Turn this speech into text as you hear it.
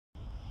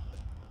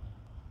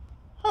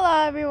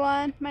Hello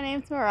everyone, my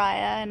name's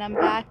Mariah and I'm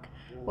back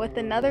with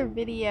another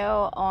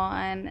video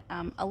on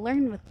a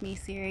Learn With Me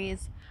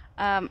series.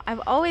 I've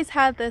always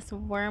had this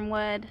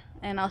wormwood,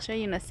 and I'll show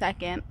you in a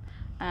second.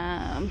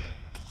 I've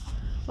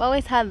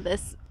always had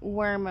this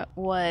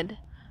wormwood,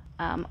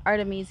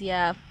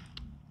 Artemisia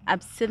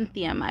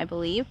Absinthium, I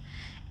believe.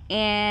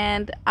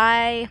 And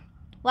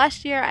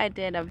last year I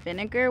did a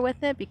vinegar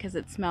with it because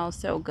it smells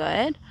so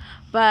good,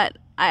 but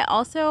I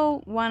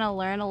also want to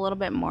learn a little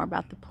bit more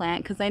about the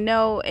plant because I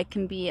know it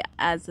can be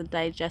as a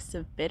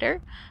digestive bitter,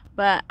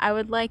 but I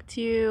would like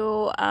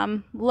to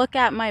look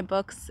at my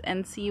books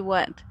and see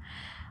what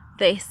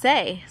they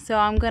say. So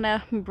I'm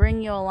gonna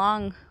bring you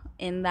along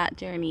in that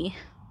journey.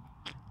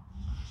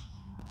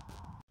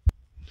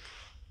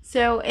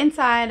 So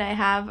inside I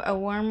have a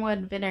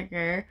wormwood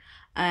vinegar,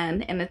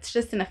 and it's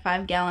just in a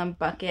 5-gallon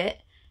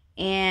bucket,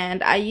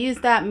 and I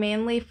use that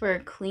mainly for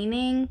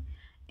cleaning,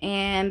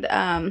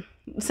 and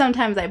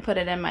sometimes I put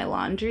it in my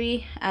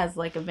laundry as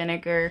like a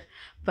vinegar,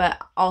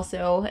 but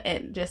also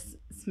it just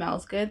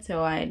smells good,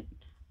 so I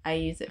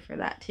use it for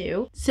that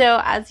too. So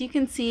as you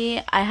can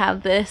see, I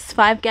have this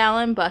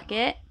 5-gallon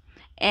bucket,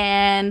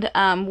 and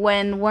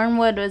when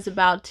wormwood was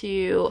about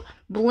to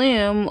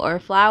bloom or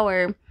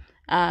flower,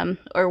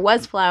 or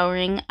was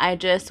flowering, I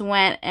just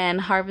went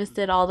and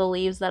harvested all the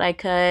leaves that I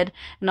could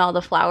and all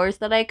the flowers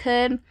that I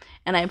could,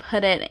 and I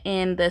put it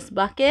in this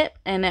bucket,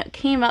 and it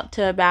came up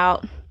to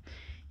about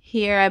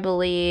here, I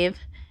believe.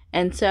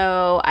 And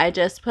so I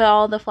just put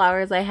all the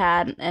flowers I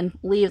had and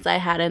leaves I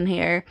had in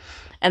here,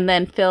 and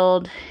then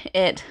filled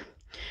it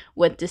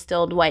with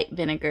distilled white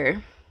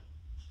vinegar.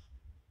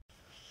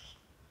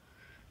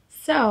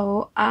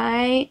 So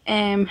I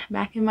am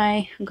back in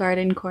my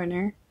garden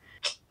corner.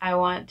 I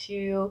want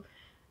to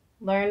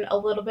learn a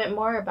little bit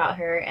more about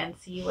her and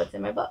see what's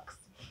in my books.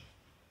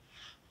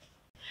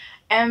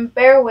 And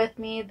bear with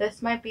me,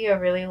 this might be a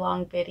really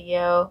long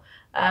video.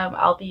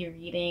 I'll be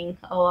reading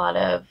a lot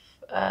of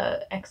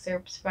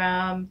excerpts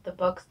from the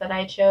books that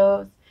I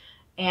chose,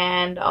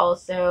 and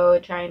also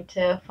trying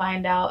to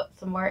find out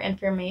some more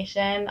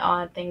information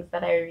on things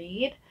that I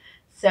read.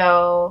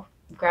 So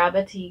grab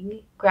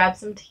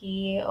some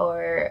tea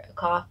or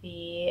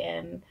coffee,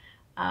 and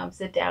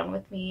sit down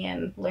with me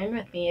and learn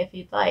with me if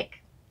you'd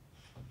like.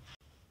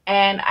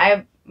 And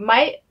I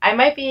might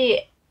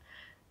be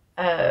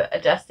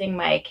adjusting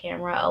my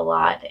camera a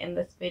lot in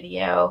this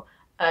video,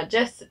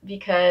 just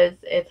because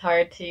it's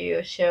hard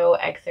to show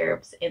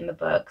excerpts in the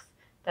books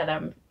that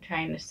I'm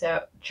trying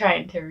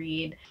to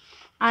read.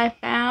 I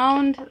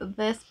found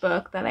this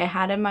book that I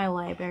had in my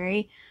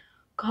library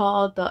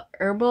called the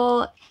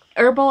Herbal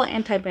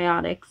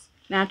Antibiotics: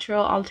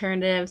 Natural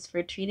Alternatives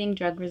for Treating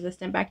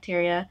Drug-Resistant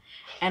Bacteria,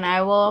 and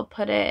I will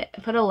put a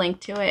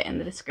link to it in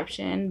the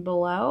description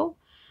below.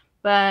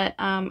 But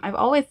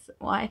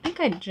I think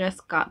I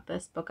just got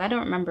this book. I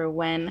don't remember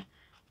when,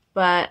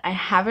 but I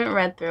haven't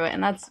read through it,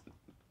 and that's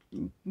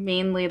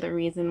mainly the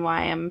reason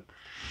why I'm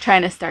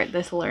trying to start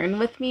this Learn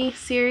With Me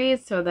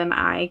series, so then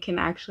I can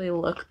actually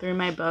look through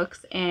my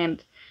books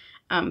and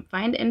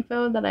find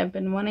info that I've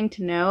been wanting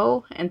to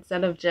know,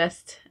 instead of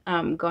just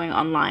going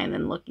online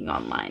and looking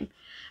online.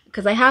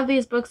 Because I have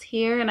these books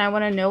here and I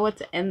want to know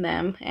what's in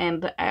them,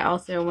 and I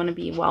also want to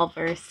be well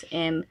versed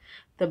in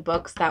the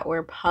books that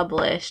were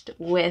published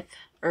with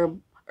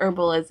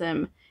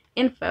herbalism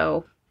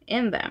info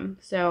in them.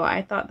 So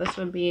I thought this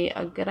would be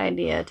a good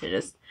idea to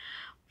just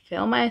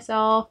film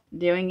myself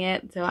doing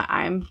it, so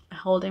I'm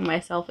holding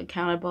myself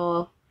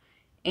accountable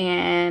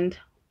and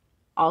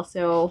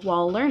also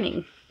while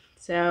learning.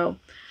 So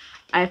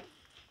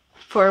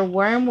for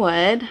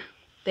wormwood,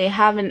 they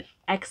have an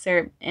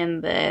excerpt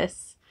in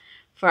this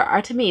for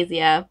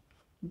Artemisia,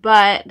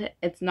 but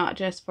it's not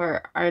just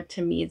for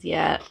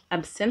Artemisia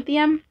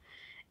Absinthium.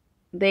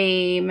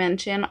 They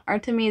mention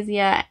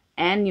Artemisia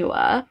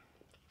annua,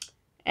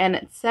 and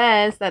it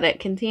says that it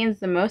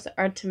contains the most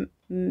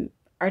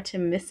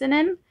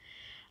Artemisinin,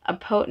 a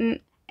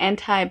potent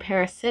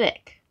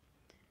antiparasitic.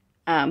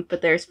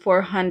 But there's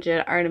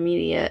 400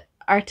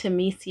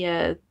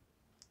 Artemisias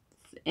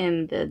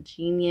in the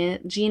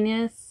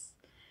genus.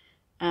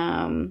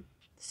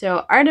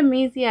 So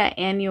Artemisia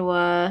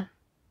annua,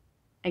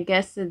 I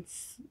guess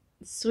it's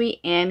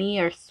sweet Annie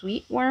or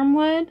sweet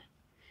wormwood,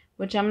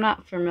 which I'm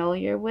not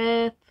familiar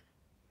with.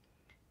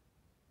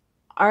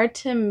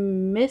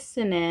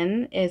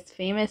 Artemisinin is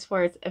famous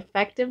for its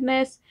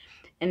effectiveness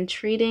in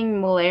treating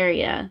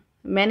malaria.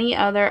 Many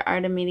other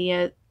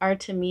Artemisias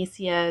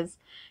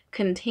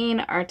contain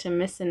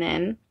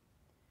Artemisinin,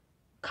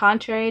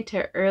 contrary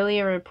to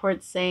earlier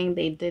reports saying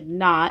they did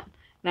not,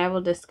 and I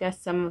will discuss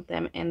some of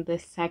them in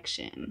this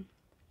section.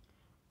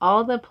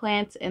 All the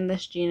plants in the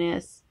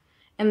genus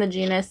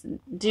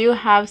do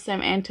have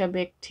some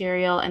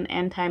antibacterial and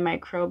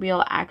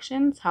antimicrobial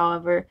actions.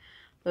 However,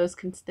 those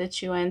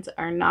constituents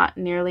are not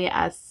nearly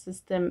as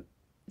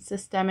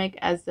systemic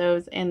as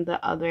those in the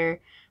other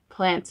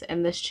plants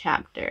in this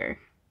chapter.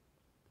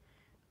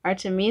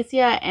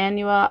 Artemisia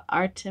annua,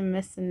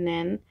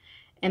 Artemisinin,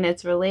 and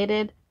its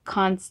related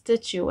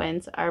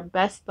constituents are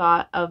best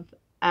thought of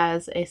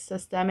as a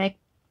systemic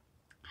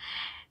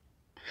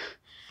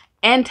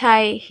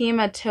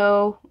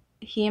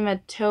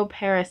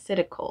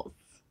Anti-hematoparasiticals.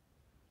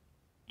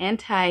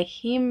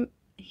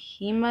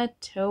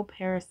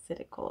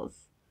 Hematoparasiticals.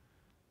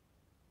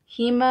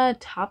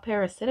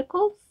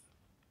 Hematoparasiticals?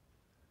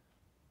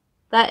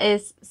 That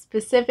is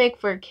specific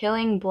for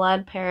killing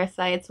blood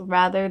parasites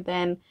rather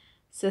than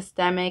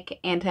systemic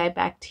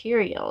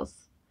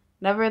antibacterials.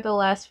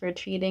 Nevertheless, for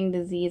treating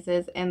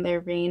diseases and their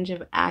range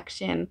of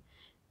action,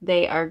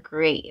 they are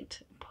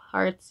great.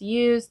 Parts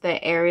used,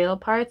 the aerial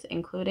parts,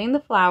 including the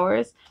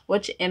flowers,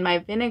 which in my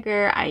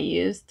vinegar I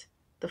used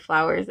the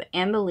flowers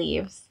and the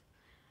leaves,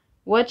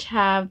 which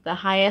have the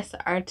highest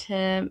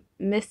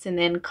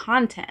Artemisinin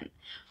content.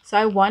 So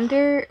I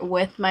wonder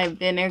with my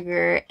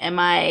vinegar, am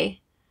I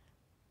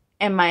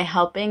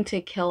helping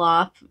to kill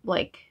off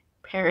like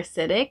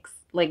parasitics?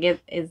 Like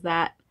is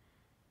that,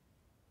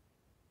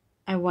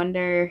 I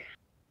wonder.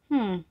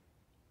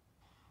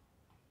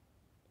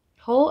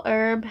 Whole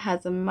herb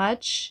has a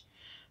much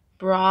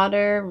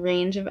broader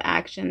range of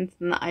actions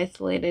than the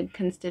isolated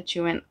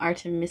constituent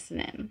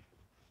Artemisinin.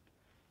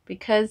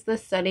 Because the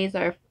studies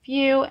are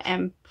few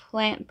and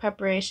plant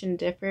preparation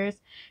differs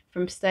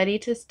from study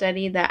to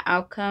study, the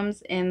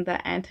outcomes in the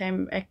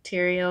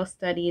antibacterial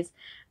studies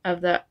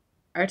of the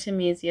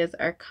Artemisias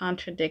are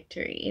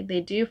contradictory.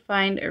 They do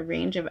find a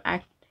range of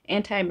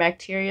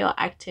antibacterial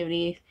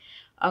activity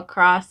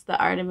across the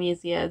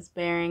Artemisias,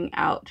 bearing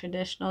out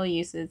traditional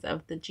uses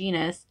of the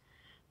genus,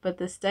 but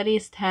the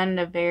studies tend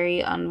to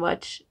vary on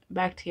which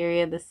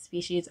bacteria the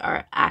species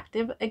are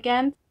active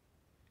against.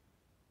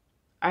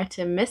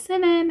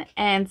 Artemisinin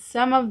and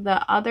some of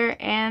the other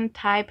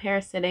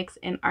antiparasitics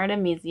in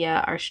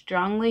Artemisia are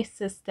strongly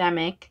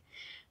systemic,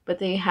 but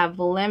they have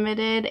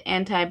limited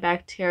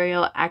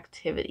antibacterial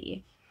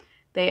activity.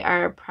 They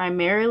are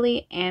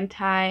primarily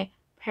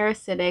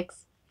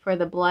antiparasitics for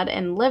the blood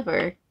and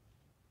liver,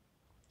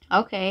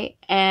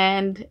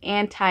 and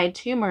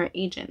anti-tumor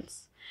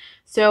agents.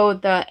 So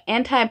the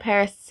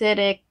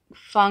antiparasitic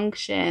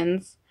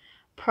functions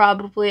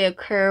probably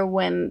occur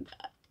when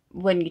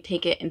you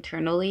take it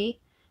internally.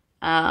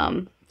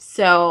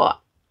 So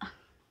I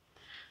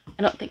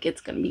don't think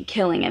it's going to be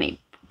killing any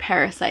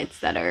parasites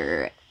that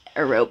are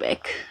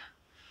aerobic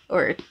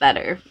or that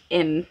are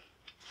in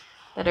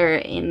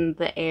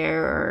the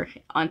air or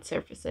on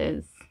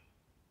surfaces.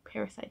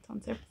 Parasites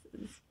on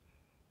surfaces.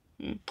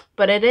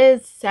 But it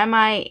is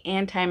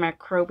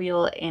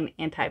semi-antimicrobial and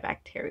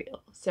antibacterial.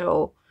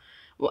 So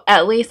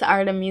at least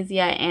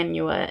Artemisia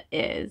annua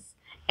is.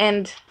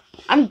 And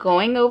I'm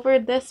going over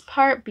this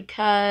part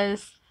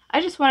because I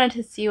just wanted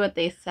to see what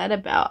they said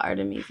about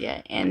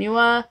Artemisia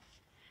annua.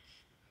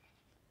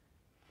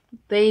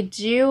 They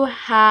do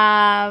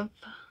have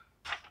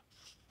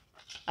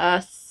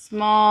a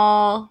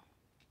small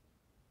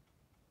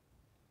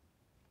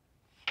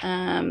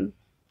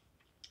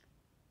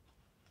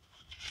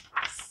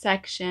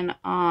section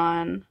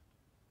on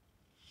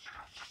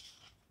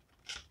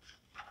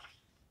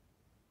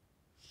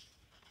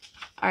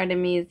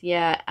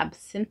Artemisia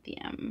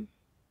absinthium.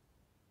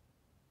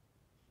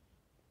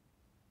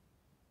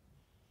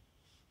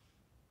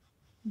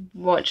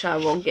 Which I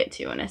will get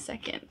to in a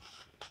second.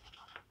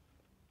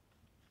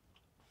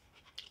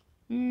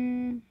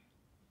 The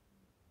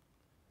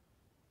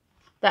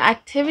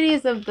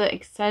activities of the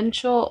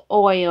essential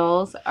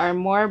oils are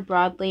more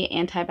broadly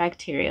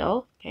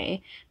antibacterial,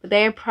 but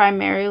they are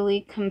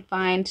primarily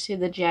confined to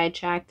the GI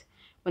tract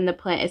when the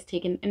plant is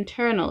taken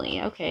internally,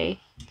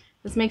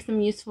 This makes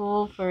them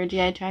useful for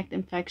GI tract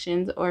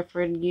infections or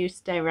for use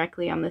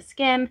directly on the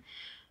skin,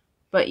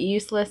 but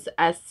useless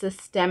as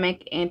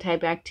systemic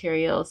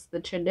antibacterials. The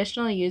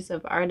traditional use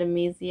of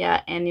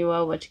Artemisia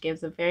annua, which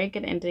gives a very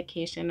good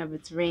indication of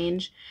its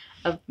range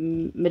of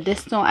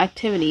medicinal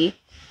activity,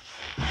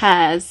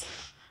 has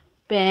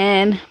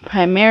been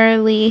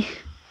primarily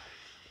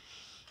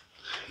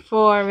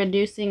for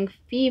reducing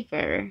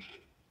fever.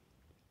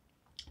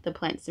 The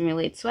plant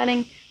stimulates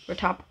sweating for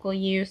topical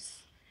use.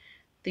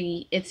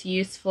 It's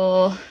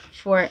useful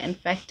for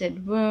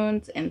infected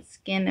wounds and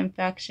skin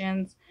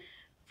infections,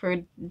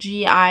 for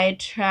GI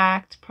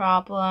tract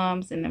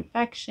problems and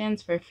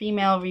infections, for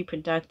female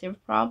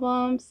reproductive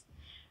problems,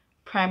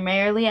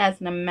 primarily as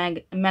an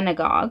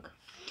emmenagogue.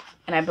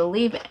 And I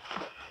believe it.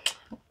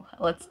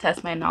 Let's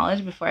test my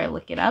knowledge before I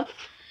look it up.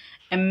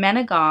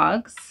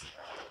 Emmenagogues,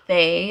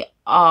 they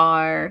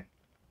are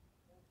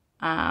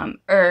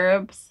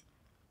herbs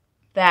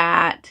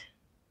that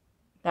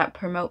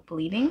promote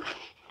bleeding, I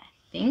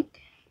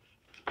think.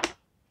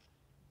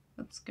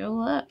 Let's go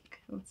look.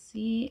 Let's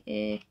see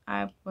if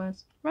I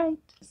was right.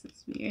 This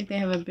is weird. They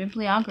have a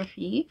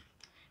bibliography,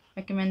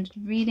 recommended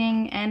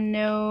reading,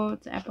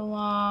 endnotes,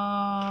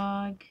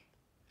 epilogue,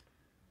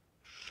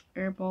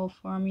 herbal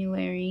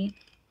formulary.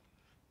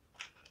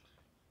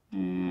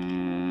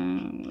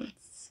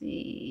 Let's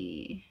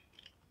see.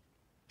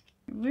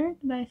 Where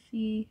did I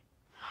see?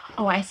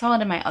 Oh, I saw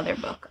it in my other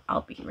book.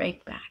 I'll be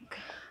right back.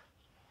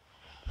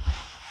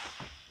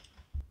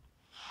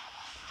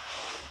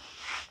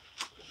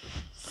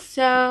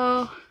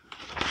 So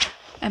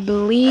I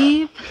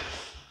believe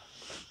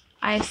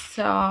I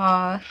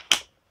saw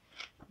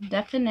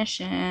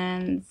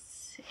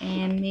definitions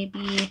and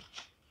maybe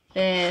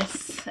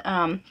this,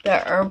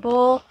 the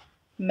Herbal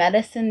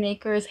Medicine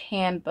Maker's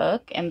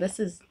Handbook, and this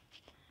is,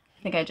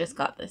 I think I just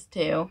got this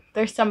too.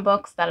 There's some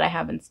books that I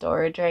have in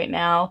storage right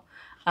now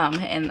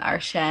in our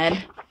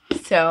shed,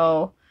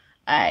 so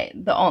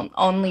the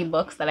only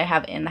books that I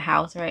have in the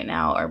house right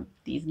now are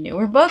these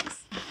newer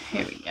books.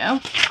 Here we go.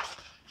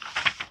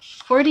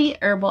 40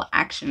 herbal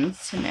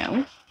actions to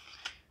know.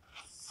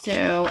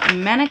 So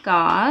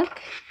Menagogue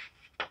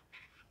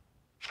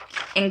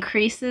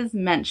increases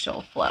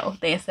menstrual flow.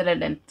 They said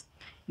it in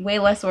way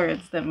less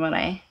words than what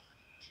I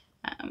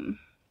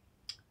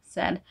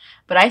said,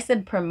 but I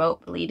said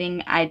promote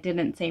bleeding. I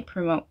didn't say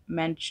promote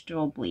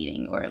menstrual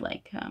bleeding or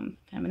like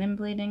feminine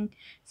bleeding.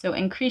 So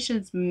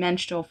increases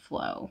menstrual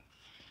flow.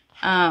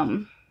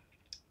 That's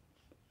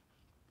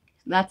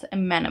a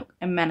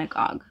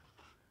Menagogue.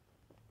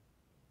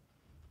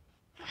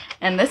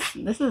 And this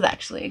is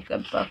actually a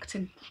good book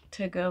to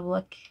go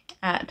look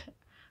at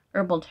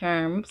herbal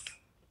terms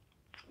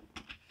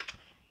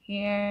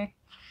here.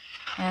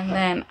 And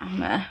then I'm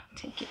gonna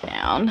take it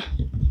down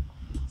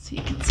so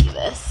you can see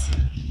this.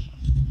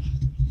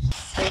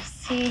 So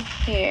see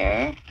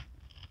here,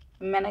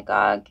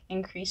 Menagogue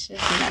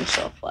increases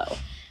menstrual flow.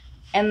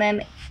 And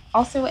then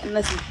also in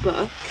this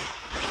book,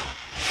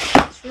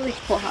 it's really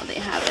cool how they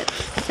have it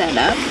set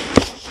up,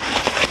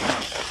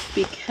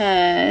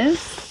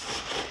 because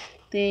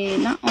they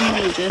not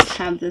only just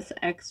have this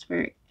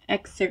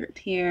excerpt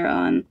here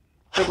on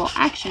herbal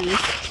actions,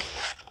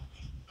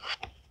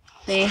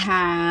 they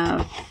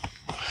have,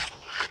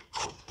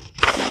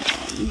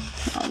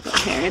 I'll go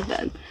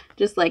here,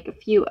 just like a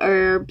few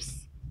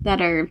herbs that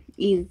are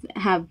easy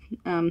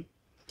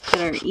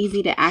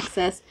to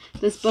access.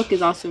 This book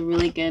is also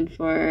really good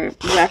for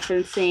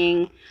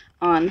referencing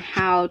on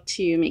how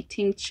to make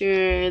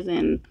tinctures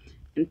and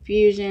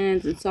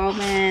infusions and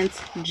solvents,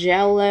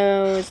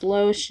 jellos,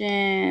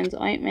 lotions,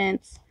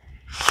 ointments.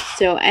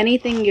 So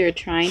anything you're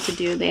trying to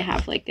do, they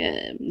have like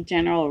a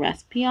general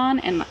recipe on,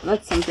 and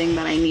that's something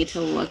that I need to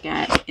look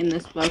at in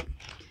this book.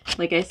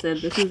 Like I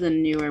said, this is a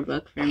newer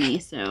book for me,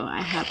 so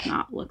I have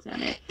not looked at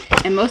it.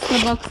 And most of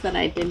the books that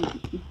I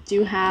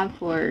do have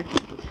for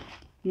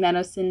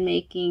medicine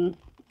making,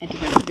 I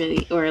didn't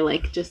really, or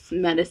like just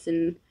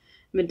medicinal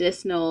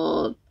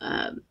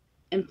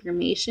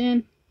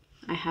information,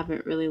 I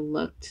haven't really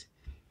looked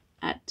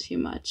at too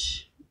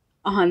much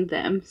on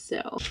them.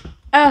 So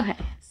okay,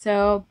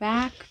 so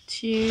back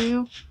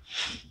to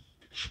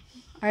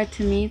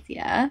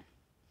Artemisia.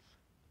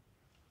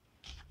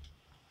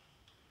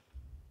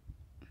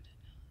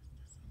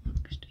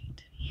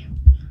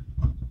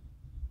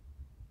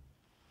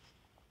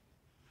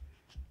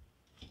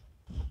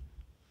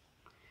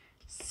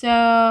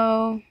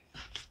 So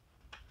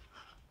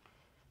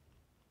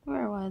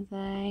where was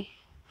I?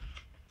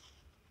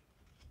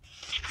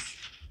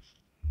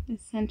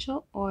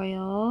 Essential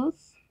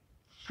oils.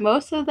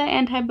 Most of the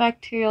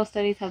antibacterial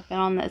studies have been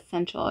on the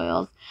essential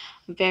oils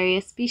of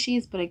various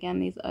species, but again,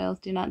 these oils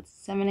do not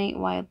disseminate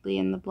widely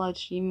in the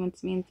bloodstream,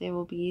 which means they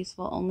will be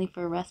useful only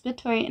for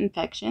respiratory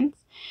infections,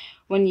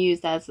 when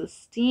used as a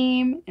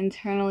steam,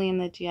 internally in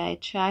the GI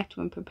tract,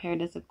 when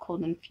prepared as a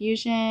cold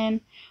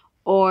infusion,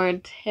 or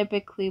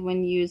typically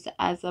when used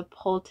as a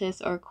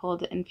poultice or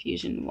cold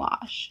infusion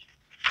wash.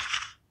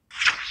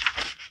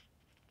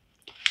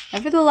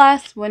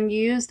 Nevertheless, when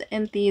used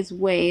in these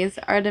ways,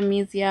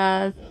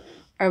 Artemisias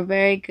are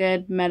very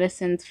good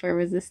medicines for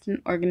resistant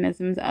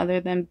organisms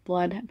other than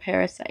blood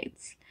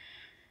parasites.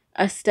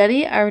 A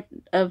study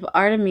of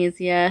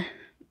Artemisia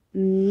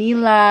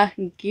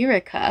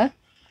nilagirica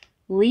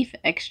leaf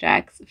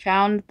extracts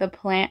found the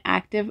plant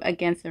active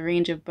against a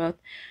range of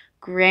both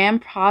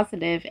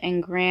gram-positive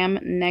and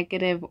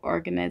gram-negative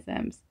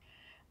organisms.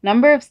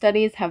 Number of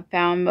studies have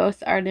found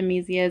most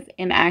Artemisias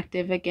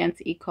inactive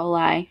against E.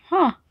 coli.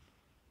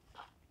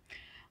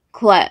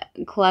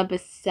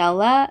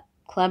 Klebsiella,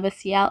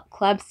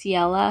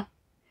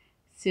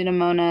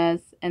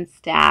 Pseudomonas, and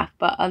staph,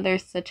 but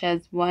others, such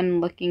as one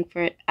looking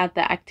at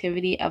the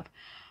activity of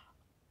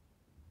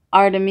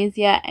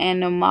Artemisia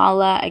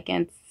anomala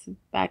against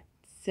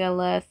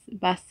Bacillus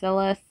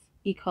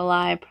E.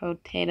 coli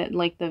protated,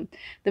 like the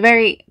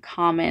very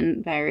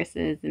common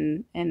viruses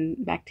and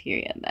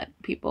bacteria that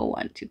people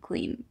want to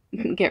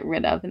get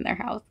rid of in their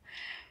house,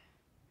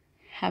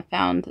 have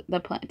found the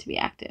plant to be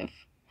active.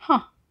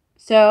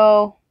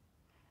 So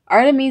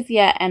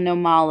Artemisia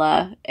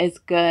anomala is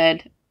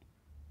good,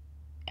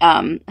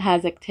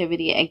 has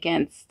activity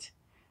against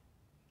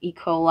E.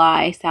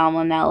 coli,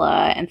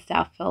 Salmonella, and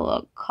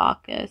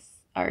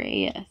Staphylococcus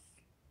aureus.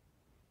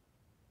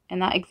 In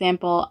that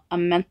example, a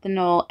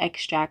methanol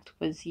extract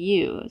was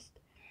used.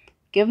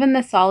 Given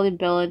the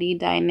solubility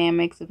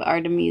dynamics of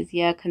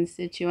Artemisia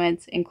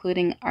constituents,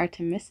 including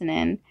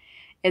Artemisinin,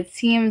 it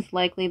seems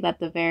likely that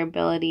the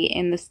variability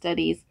in the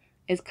studies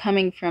is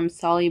coming from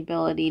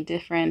solubility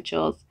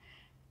differentials.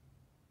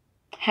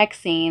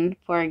 Hexane,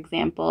 for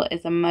example,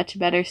 is a much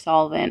better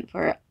solvent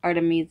for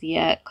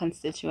Artemisia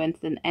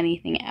constituents than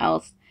anything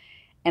else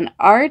And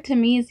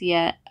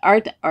artemisinin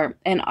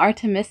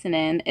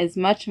is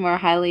much more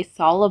highly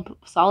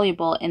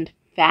soluble in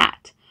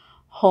fat,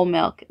 whole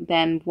milk,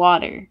 than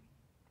water.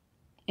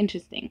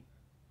 Interesting.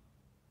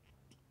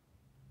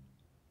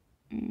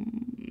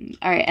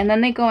 All right, and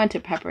then they go into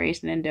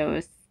preparation and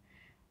dose,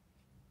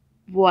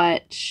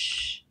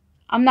 which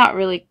I'm not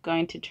really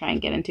going to try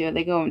and get into it.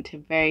 They go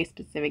into very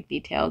specific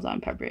details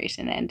on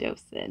preparation and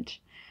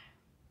dosage.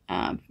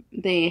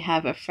 They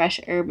have a fresh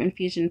herb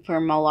infusion for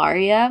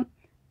malaria.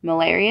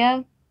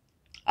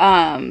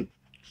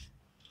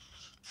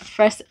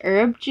 Fresh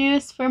herb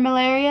juice for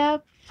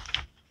malaria.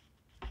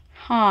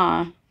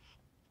 Huh.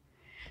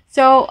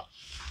 So,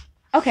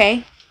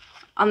 okay,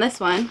 on this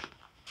one,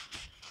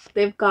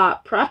 they've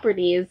got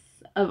properties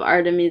of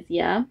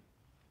Artemisia.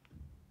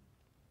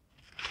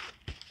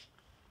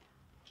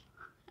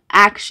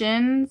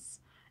 Actions: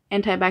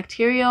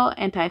 antibacterial,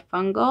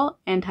 antifungal,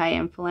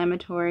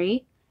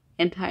 anti-inflammatory,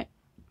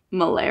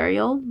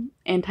 anti-malarial,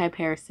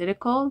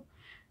 antiparasitical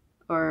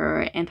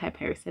or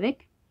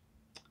antiparasitic,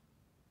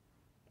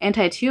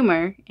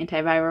 anti-tumor,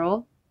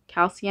 antiviral,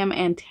 calcium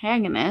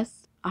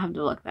antagonist. I'll have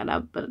to look that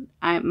up, but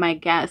my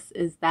guess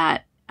is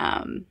that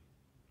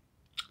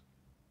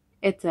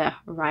it's a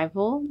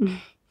rival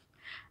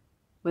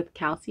with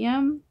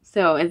calcium.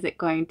 So is it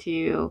going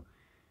to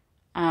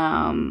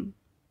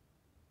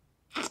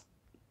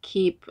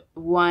keep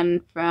one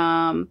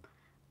from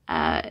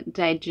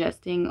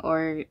digesting,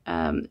 or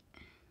what is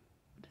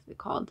it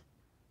called?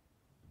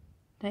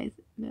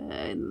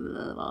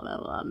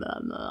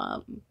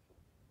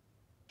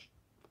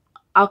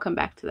 I'll come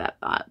back to that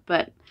thought,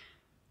 but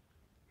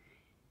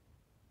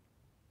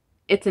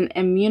it's an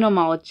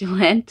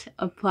immunomodulant,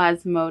 a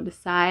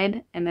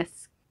plasmodicide, and a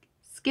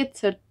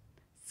schizonticide.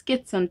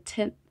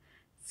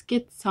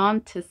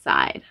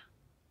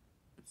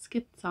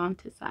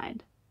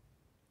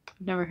 I've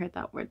never heard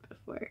that word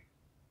before.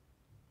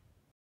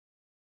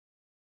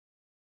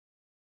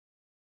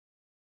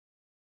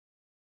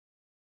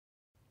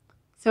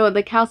 So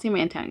the calcium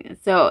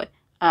antagonist. So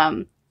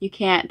you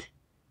can't.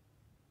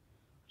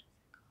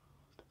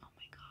 Oh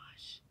my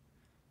gosh,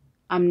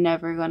 I'm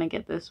never gonna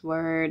get this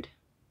word.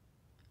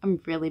 I'm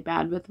really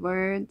bad with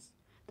words.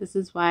 This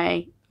is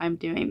why I'm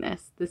doing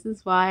this. This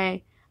is why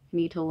I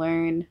need to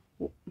learn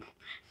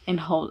and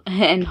hold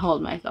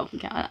myself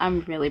accountable. I'm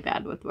really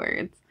bad with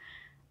words.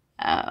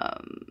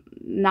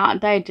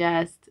 Not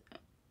digest,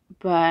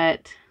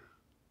 but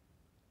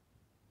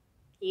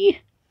yeah.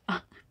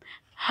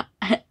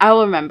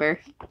 I'll remember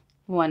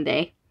one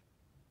day.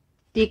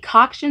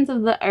 Decoctions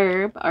of the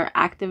herb are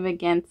active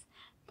against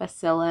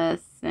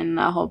bacillus and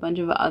a whole bunch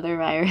of other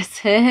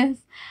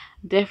viruses.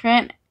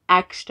 Different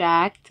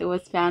extract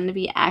was found to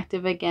be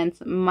active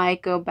against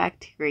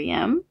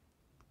Mycobacterium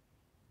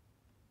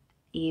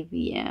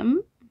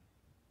avium.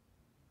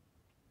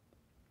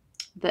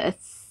 The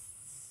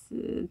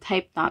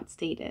type not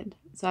stated.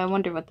 So I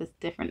wonder what this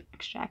different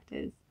extract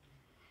is.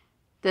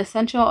 The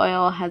essential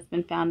oil has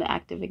been found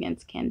active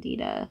against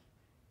Candida,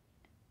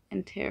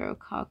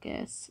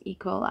 Enterococcus, E.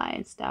 coli,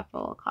 and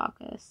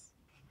Staphylococcus,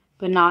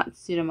 but not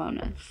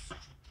Pseudomonas.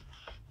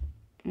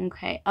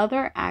 Okay,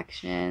 other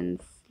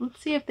actions.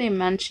 Let's see if they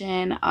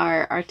mention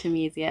our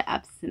Artemisia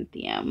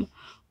absinthium,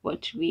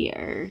 which we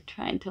are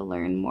trying to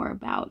learn more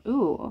about.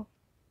 Ooh,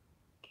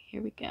 okay,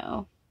 here we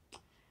go.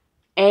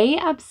 A.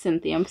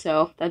 absinthium,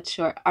 so that's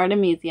short.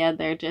 Artemisia,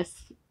 they're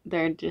just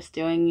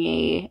doing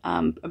a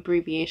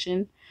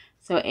abbreviation.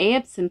 So A.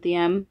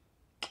 absinthium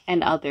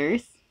and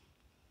others.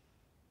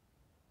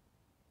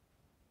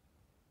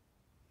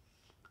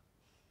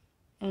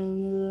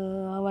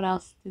 What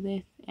else do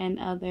they? And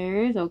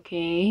others.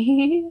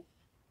 Okay.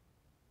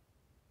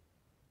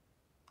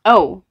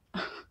 Oh,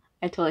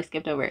 I totally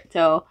skipped over it.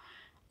 So,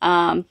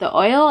 the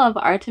oil of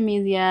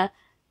Artemisia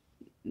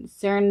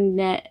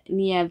cerniviana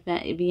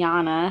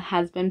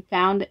has been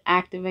found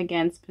active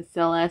against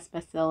bacillus,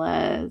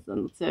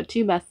 so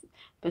two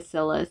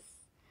bacillus,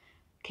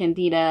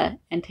 Candida,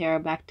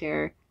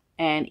 Enterobacter,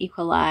 and E.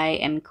 coli,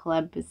 and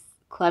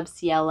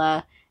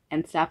Klebsiella,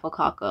 and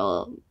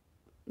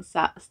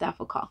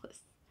Staphylococcus.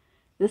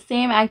 The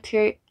same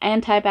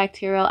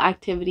antibacterial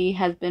activity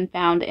has been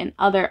found in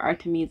other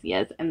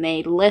Artemisias, and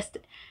they list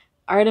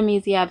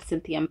Artemisia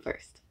absinthium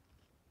first.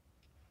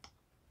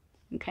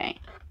 Okay.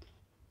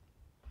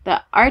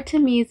 The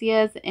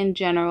Artemisias in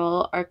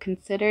general are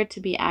considered to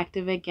be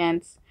active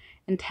against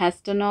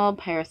intestinal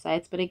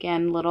parasites, but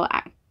again, little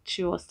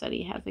actual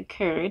study has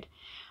occurred.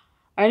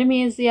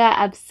 Artemisia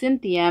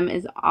absinthium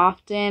is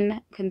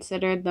often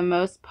considered the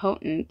most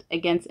potent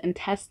against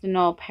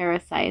intestinal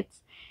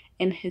parasites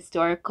in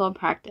historical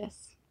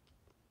practice.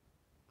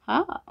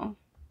 Oh,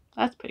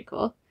 that's pretty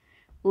cool.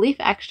 Leaf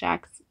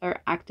extracts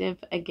are active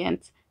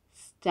against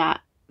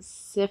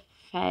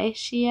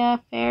Syphacia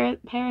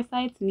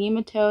parasites,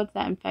 nematodes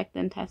that infect the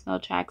intestinal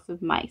tracts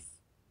of mice.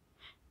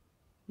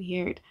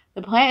 Weird.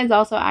 The plant is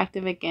also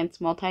active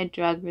against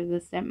multi-drug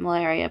resistant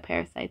malaria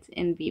parasites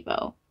in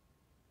vivo.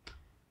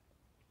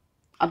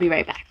 I'll be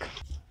right back.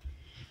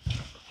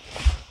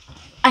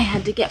 I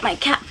had to get my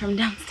cat from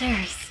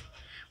downstairs.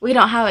 we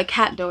don't have a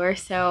cat door,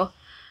 so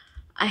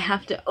I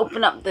have to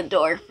open up the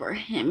door for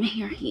him.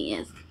 Here he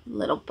is,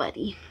 little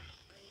buddy.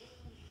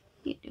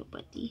 Hello,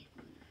 buddy.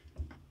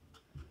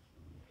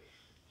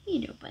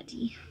 Hello,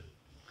 buddy.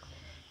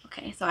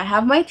 Okay, so I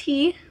have my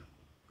tea.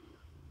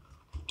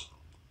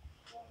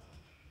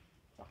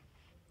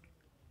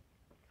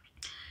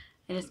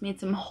 I just made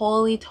some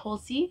holy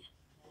tulsi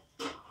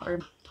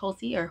or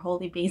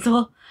holy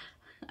basil.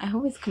 I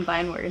always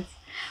combine words,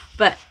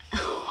 but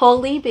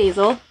holy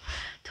basil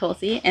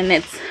tulsi, and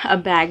it's a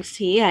bagged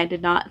tea. I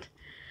did not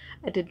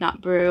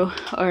brew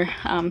or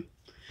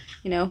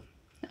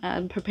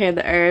prepare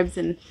the herbs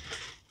and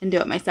do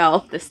it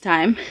myself this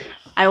time.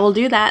 I will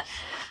do that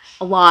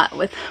a lot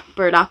with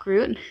burdock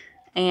root,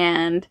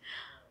 and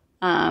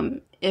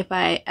if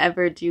I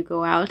ever do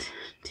go out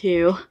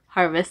to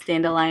harvest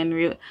dandelion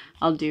root,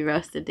 I'll do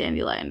roasted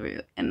dandelion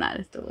root, and that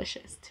is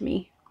delicious to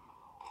me.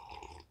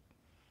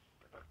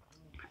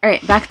 All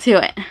right, back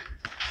to it.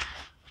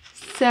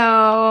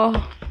 So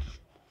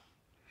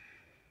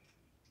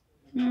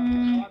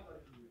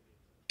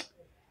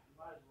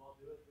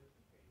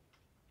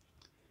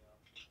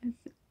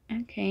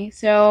okay,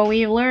 so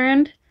we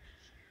learned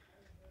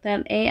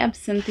that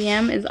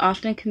Absinthium is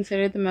often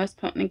considered the most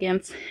potent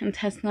against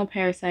intestinal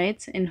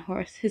parasites in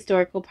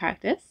historical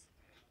practice.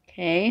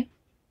 Okay.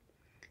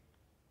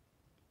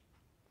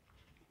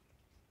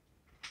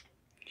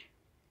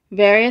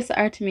 Various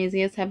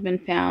Artemisias have been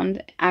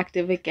found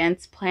active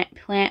against plant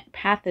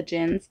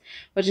pathogens,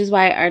 which is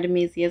why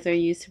Artemisias are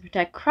used to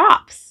protect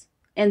crops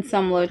in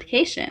some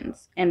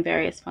locations and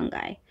various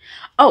fungi.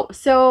 Oh,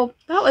 so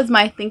that was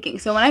my thinking.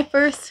 So when I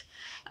first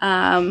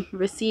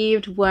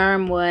received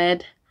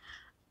Wormwood,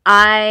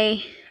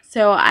 I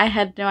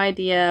had no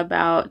idea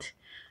about,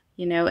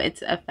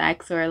 its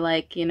effects, or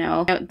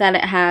that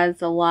it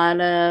has a lot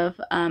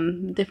of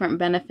different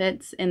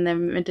benefits in the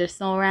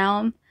medicinal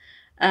realm.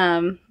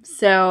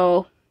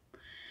 So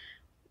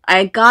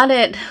I got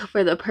it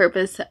for the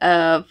purpose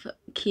of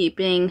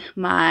keeping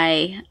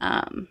my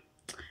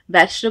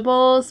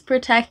vegetables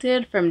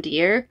protected from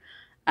deer,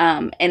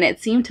 and it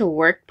seemed to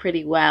work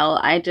pretty well.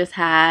 I just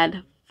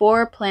had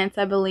 4 plants,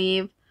 I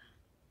believe.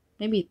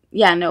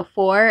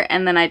 4,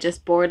 and then I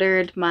just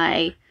bordered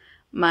my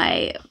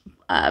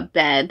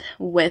bed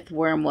with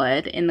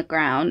wormwood in the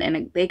ground,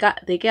 and they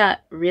got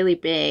really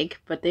big,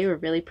 but they were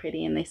really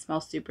pretty and they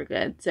smell super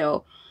good.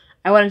 So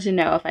I wanted to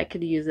know if I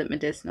could use it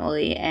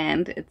medicinally,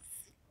 and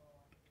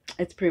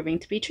it's proving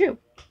to be true.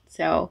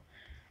 So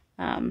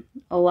a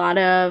lot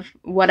of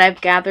what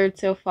I've gathered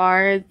so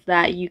far is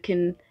that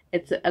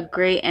it's a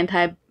great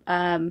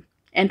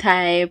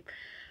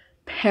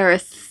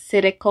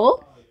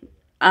antiparasitical,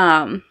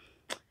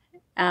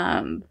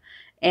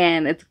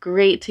 and it's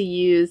great to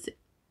use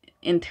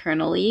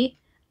internally.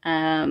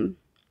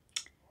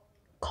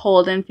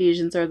 Cold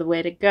infusions are the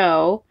way to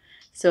go,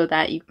 so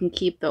that you can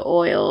keep the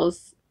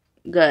oils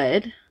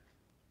good,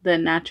 the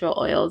natural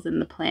oils in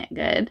the plant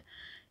good,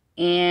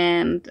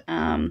 and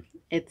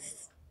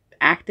it's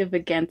active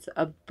against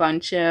a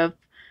bunch of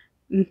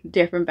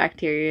different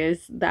bacteria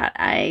that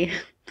I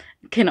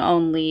can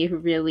only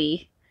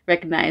really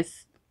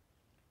recognize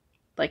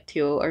like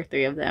 2 or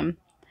 3 of them.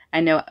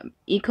 I know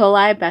E.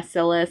 coli,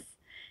 Bacillus,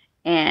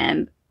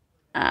 and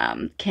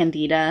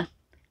Candida,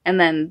 and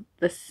then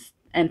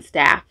and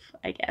Staph,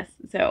 I guess.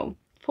 So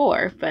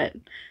 4, but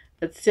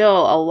it's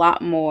still a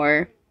lot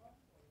more.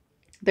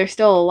 There's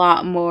still a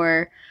lot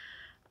more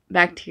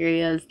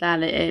bacteria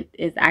that it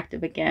is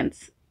active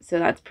against. So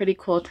that's pretty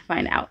cool to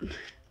find out.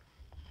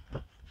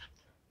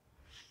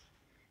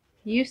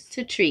 Used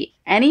to treat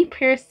any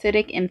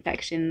parasitic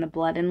infection in the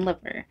blood and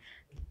liver.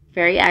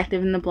 Very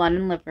active in the blood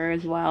and liver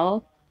as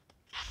well,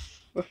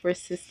 or for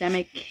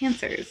systemic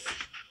cancers.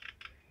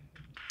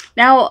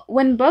 Now,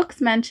 when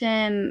books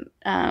mention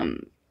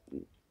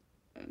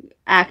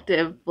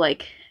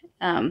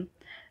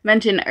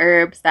mention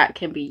herbs that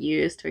can be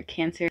used for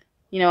cancer,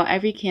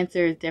 every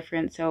cancer is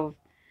different, so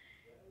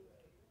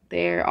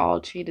they're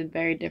all treated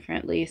very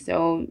differently.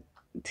 So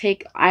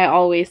I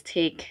always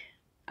take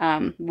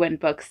when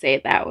books say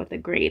that with a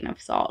grain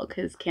of salt,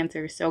 because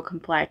cancer is so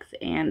complex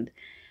and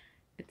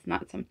it's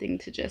not something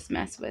to just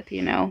mess with,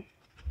 These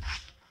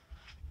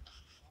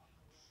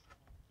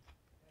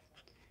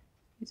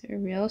are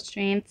real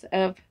strengths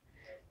of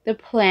the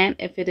plant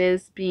if it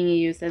is being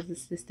used as a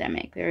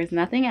systemic. There is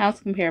nothing else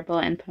comparable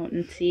in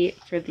potency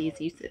for these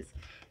uses.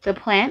 The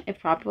plant, if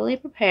properly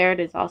prepared,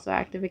 is also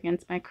active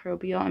against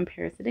microbial and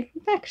parasitic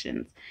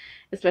infections,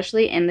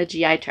 especially in the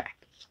GI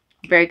tract.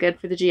 Very good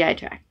for the GI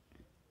tract.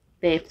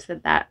 They've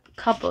said that a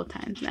couple of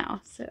times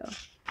now, so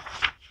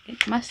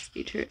it must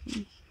be true.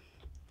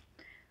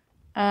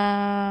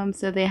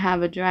 So they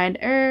have a dried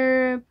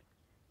herb,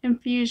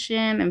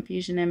 infusion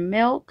in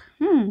milk.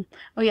 Oh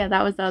yeah,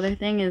 that was the other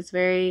thing, is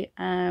very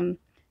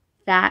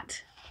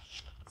fat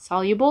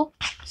soluble.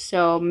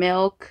 So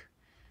milk,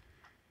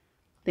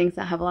 things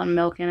that have a lot of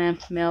milk in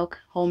it,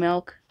 whole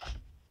milk.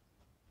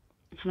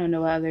 I don't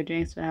know what other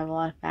drinks would have a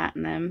lot of fat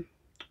in them.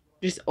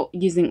 Just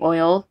using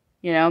oil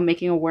You know,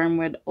 making a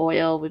wormwood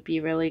oil would be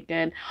really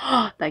good.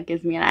 That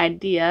gives me an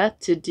idea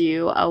to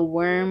do a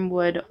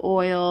wormwood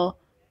oil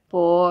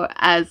for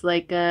as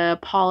like a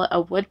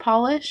wood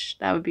polish.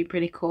 That would be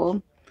pretty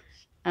cool.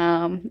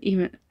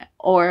 Even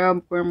or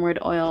a wormwood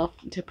oil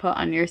to put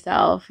on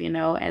yourself, you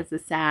know, as a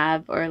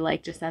salve or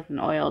like just as an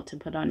oil to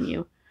put on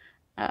you.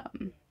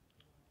 Um,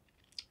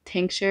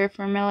 Tincture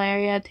for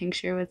malaria,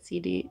 tincture with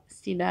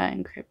Ceta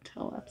and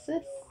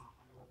cryptolepsis.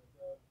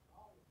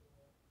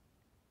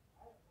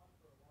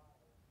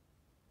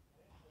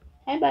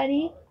 Hi,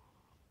 buddy.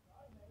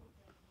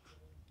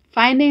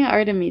 Finding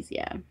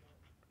Artemisia.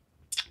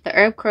 The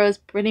herb grows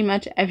pretty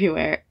much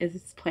everywhere as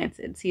it's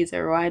planted. Seeds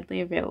are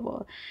widely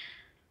available.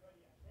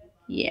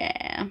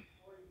 Yeah.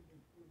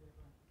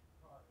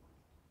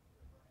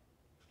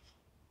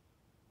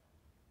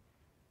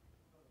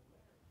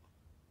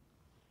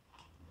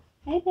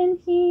 Hi,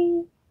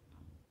 Benji.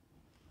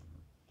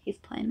 He's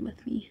playing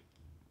with me.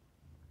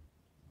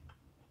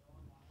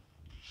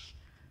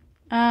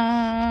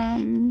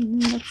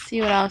 Let's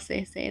see what else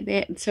they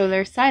say. So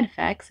there's side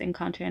effects and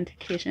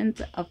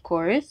contraindications, of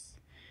course.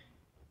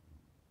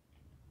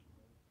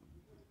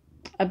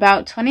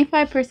 About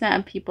 25%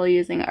 of people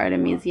using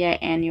Artemisia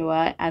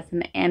annua as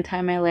an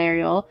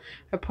antimalarial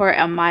report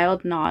a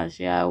mild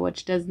nausea,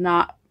 which does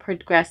not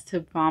progress to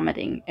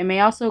vomiting. It may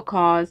also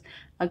cause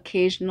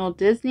occasional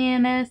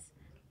dizziness,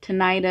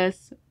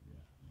 tinnitus,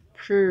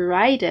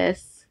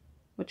 pruritus,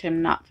 which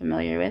I'm not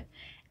familiar with,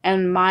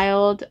 and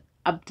mild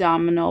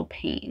abdominal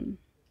pain.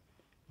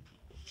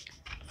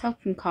 It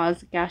can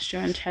cause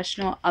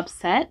gastrointestinal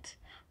upset,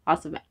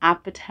 loss of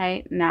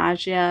appetite,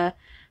 nausea,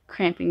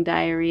 cramping,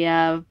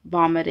 diarrhea,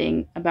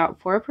 vomiting. About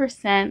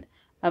 4%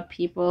 of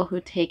people who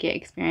take it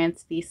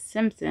experience these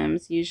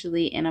symptoms,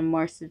 usually in a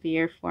more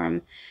severe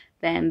form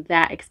than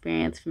that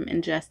experienced from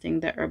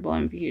ingesting the herbal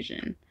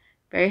infusion.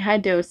 Very high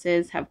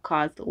doses have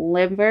caused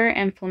liver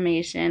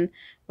inflammation,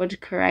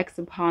 which corrects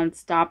upon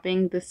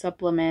stopping the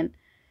supplement.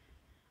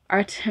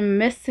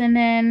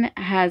 Artemisinin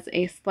has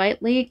a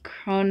slightly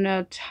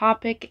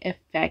chronotopic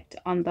effect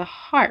on the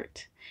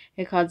heart.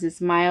 It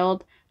causes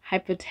mild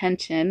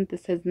hypotension.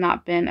 This has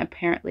not been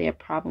apparently a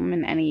problem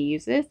in any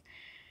users.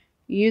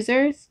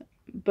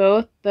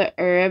 Both the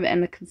herb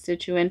and the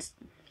constituents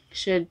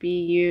should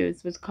be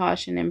used with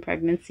caution in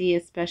pregnancy,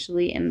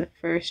 especially in the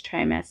first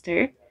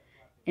trimester.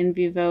 In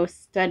vivo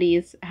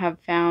studies have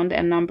found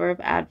a number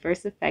of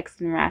adverse effects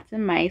in rats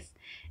and mice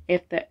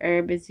if the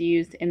herb is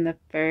used in the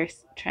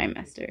first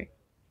trimester.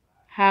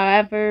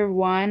 However,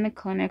 one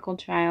clinical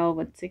trial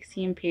with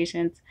 16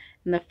 patients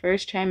in the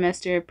first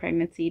trimester of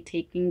pregnancy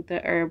taking the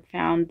herb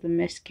found the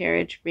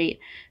miscarriage rate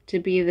to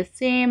be the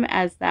same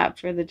as that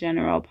for the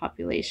general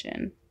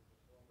population.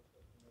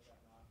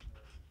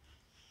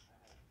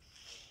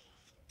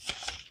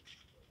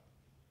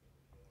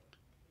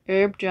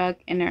 Herb-drug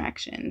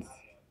interactions.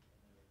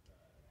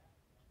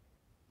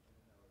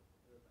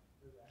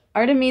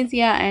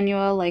 Artemisia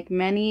annua, like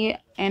many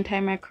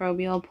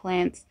antimicrobial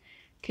plants,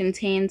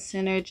 contains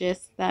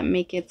synergists that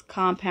make its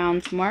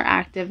compounds more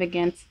active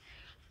against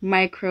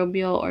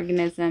microbial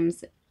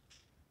organisms.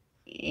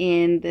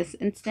 In this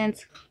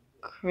instance,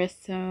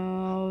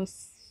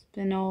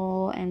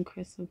 chrysospinol and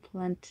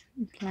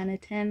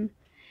chrysoplanetin.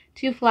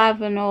 Two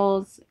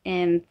flavonols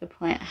in the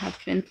plant have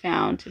been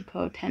found to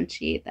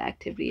potentiate the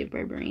activity of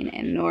berberine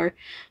and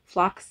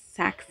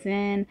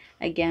norfloxacin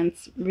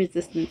against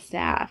resistant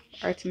staph.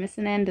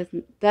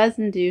 Artemisinin does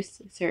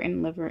induce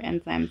certain liver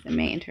enzymes that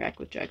may interact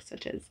with drugs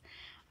such as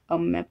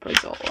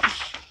omeprazole.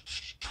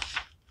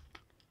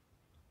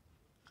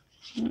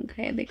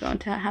 Okay, they go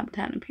into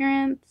habitat and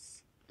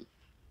appearance,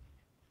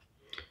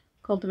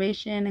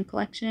 cultivation and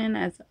collection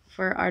as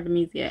for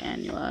Artemisia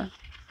annua.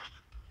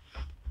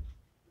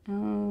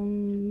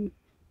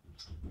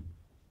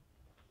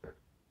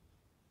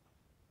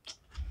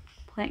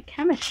 Plant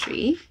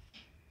chemistry.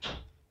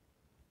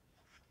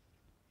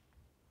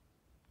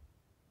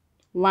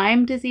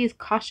 Lyme disease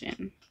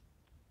caution.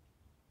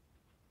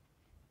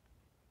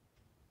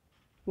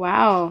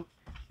 Wow.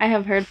 I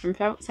have heard from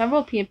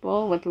several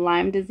people with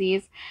Lyme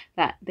disease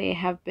that they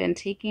have been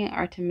taking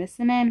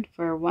artemisinin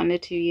for 1 to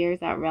 2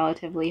 years at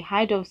relatively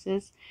high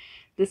doses.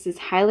 This is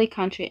highly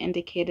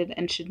contraindicated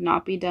and should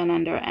not be done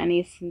under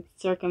any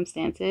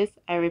circumstances.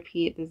 I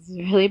repeat, this is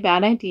a really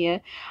bad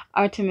idea.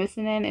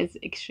 Artemisinin is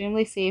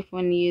extremely safe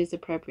when used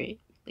appropriately.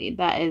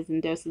 That is in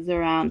doses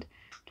around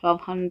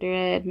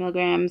 1,200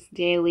 milligrams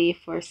daily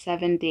for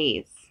 7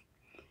 days.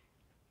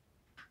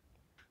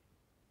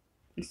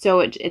 So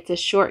it's a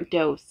short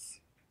dose.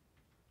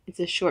 It's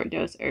a short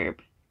dose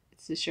herb.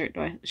 It's a short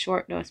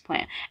dose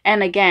plant.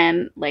 And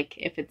again, like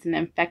if it's an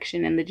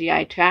infection in the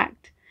GI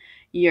tract,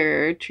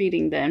 you're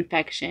treating the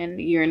infection.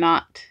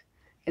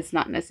 It's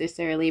not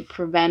necessarily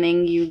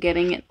preventing you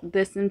getting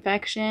this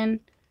infection.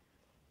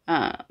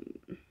 But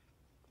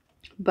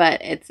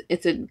it's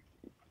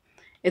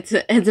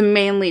a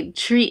mainly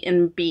treat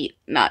and beat,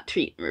 not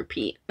treat and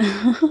repeat.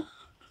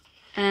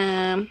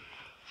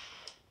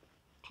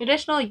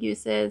 Traditional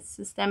uses,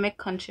 systemic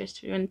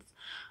constituents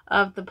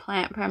of the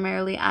plant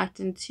primarily act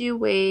in two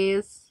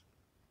ways.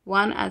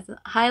 one as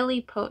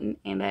highly potent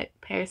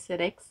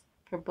antiparasitics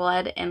for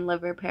blood and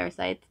liver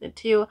parasites, and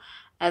two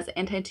as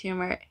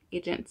anti-tumor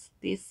agents.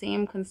 These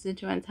same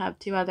constituents have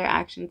two other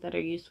actions that are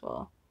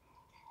useful.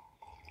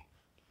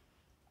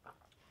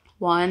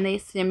 One, they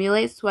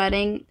stimulate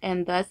sweating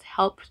and thus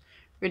help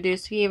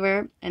reduce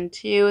fever, and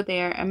two,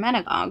 they are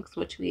emmenagogues,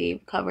 which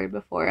we covered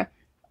before.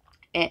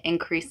 It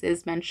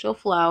increases menstrual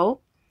flow.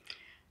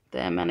 The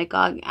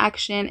emmenagogue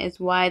action is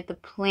why the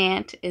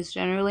plant is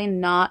generally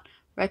not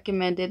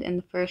recommended in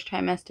the first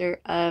trimester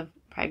of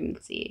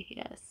pregnancy.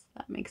 Yes,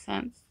 that makes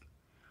sense.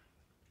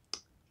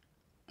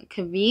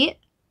 Kavit,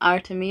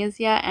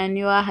 Artemisia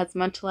annua, has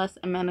much less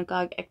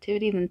emmenagogue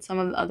activity than some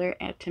of the other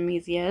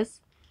Artemisias.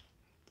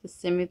 The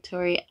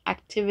stimulatory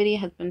activity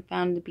has been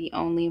found to be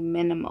only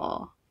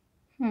minimal.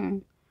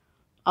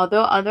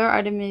 Although other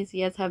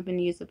Artemisias have been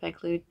used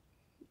effectively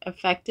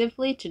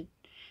to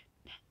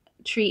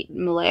treat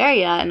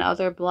malaria and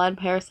other blood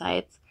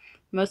parasites,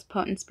 most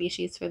potent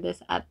species for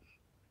this at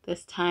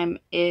this time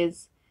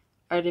is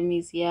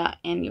Artemisia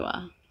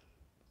annua.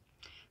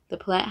 The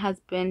plant has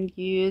been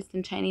used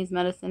in Chinese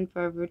medicine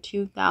for over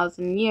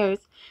 2,000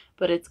 years,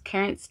 but its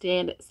current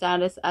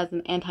status as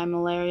an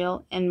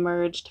anti-malarial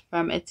emerged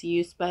from its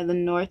use by the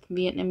North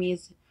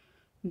Vietnamese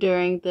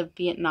during the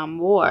Vietnam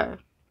War.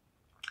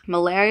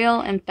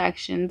 Malarial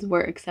infections were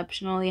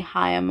exceptionally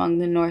high among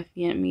the North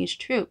Vietnamese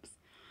troops.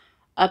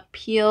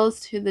 Appeals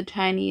to the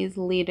Chinese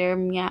leader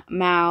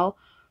Mao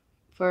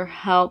for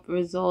help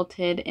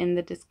resulted in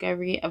the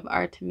discovery of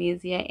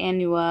Artemisia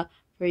annua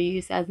for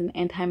use as an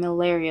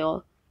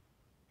anti-malarial.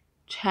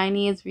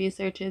 Chinese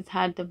researchers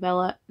had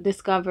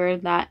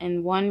discovered that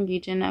in one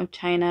region of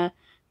China,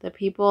 the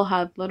people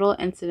had little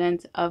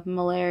incidence of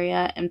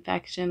malaria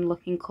infection.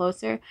 Looking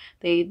closer,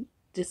 they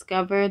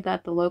discovered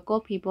that the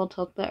local people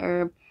took the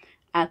herb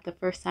at the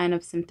first sign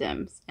of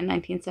symptoms. In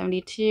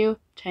 1972,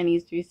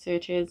 Chinese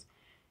researchers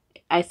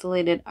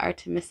isolated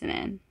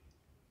Artemisinin.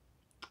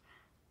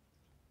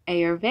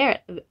 Ayurveda.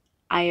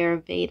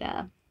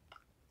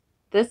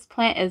 This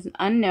plant is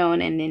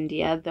unknown in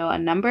India, though a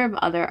number of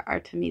other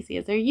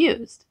Artemisias are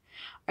used.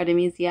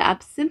 Artemisia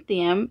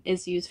absinthium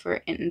is used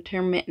for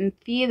intermittent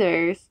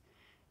fevers,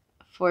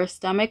 for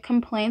stomach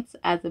complaints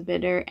as a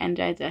bitter and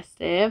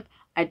digestive.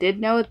 I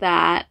did know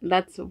that.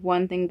 That's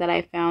one thing that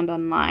I found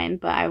online,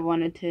 but I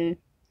wanted to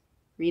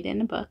read in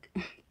a book.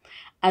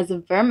 As a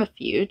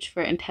vermifuge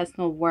for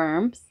intestinal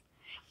worms.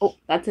 Oh,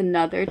 that's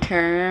another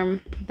term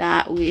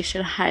that we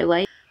should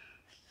highlight.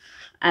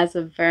 As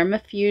a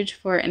vermifuge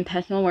for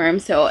intestinal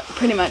worms. So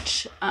pretty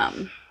much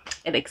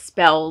it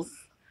expelling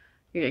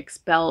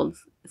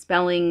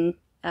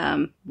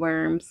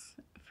worms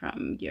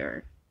from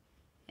your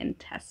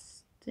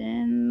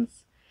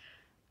intestines,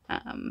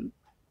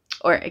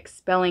 or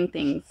expelling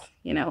things,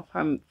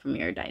 from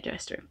your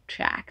digestive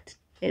tract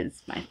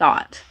is my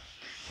thought.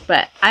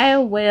 But I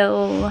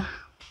will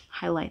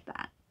highlight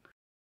that.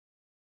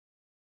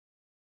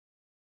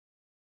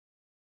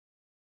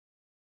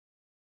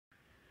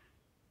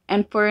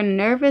 And for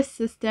nervous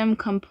system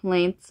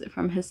complaints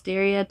from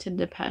hysteria to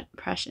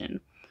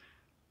depression.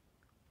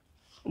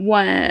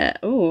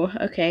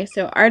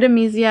 So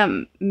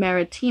Artemisia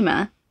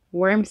maritima,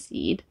 worm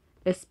seed,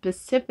 is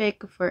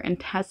specific for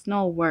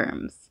intestinal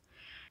worms.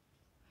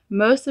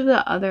 Most of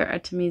the other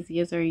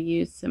Artemisias are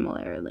used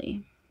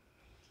similarly.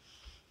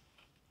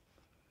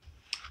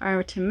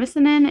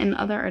 Artemisinin and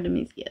other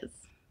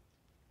Artemisias.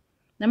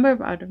 Number of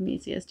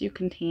Artemisias do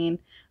contain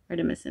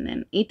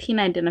Artemisinin. 18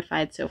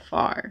 identified so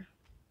far.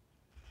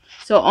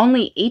 So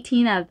only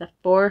 18 out of the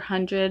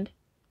 400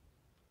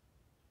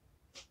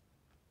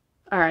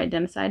 are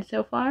identified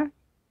so far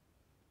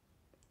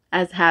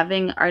as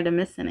having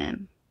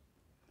Artemisinin.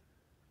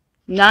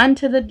 None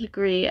to the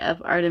degree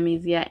of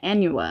Artemisia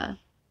annua,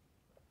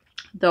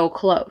 though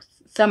close.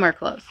 Some are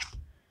close.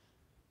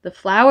 The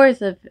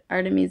flowers of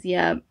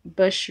Artemisia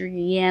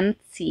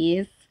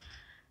bushriensis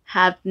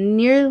have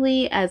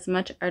nearly as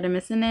much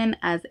Artemisinin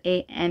as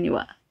A.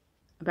 annua,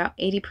 about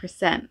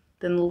 80%,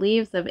 than the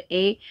leaves of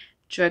A.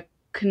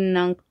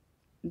 dracunculus,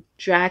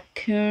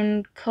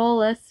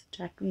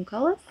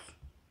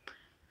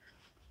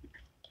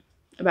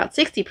 about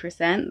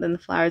 60%, than the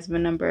flowers of a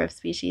number of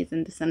species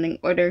in descending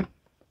order.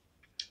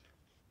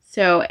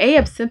 So A.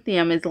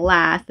 absinthium is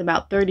last,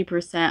 about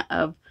 30%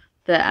 of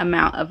the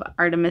amount of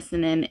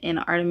Artemisinin in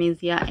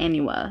Artemisia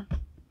annua.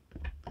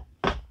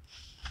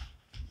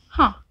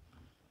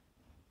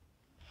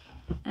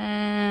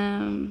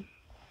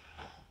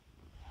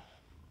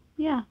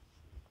 Yeah.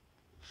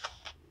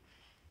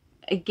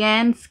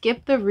 Again,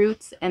 skip the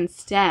roots and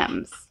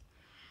stems.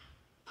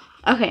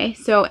 Okay,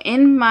 so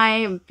in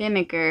my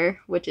vinegar,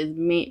 which is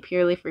made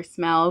purely for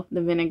smell,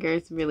 the vinegar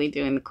is really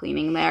doing the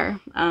cleaning there.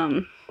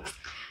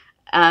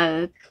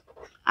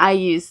 I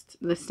used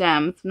the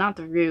stems, not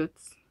the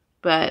roots,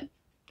 but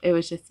it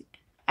was just,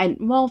 I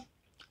don't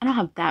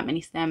have that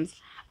many stems.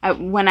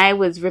 When I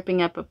was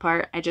ripping up a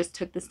part, I just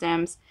took the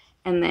stems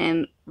and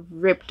then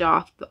ripped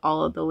off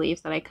all of the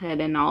leaves that I could,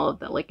 and all of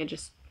that, I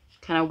just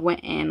kind of went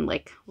in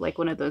like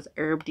one of those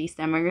herb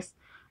destemmers.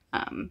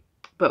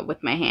 but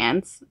with my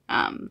hands,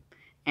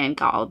 and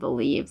got all the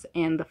leaves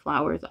and the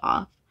flowers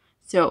off.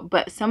 So,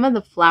 but some of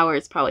the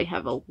flowers probably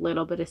have a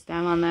little bit of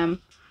stem on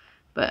them,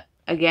 but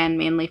again,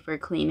 mainly for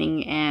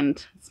cleaning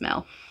and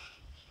smell.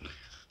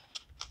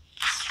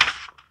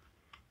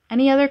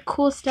 Any other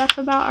cool stuff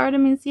about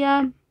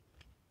Artemisia?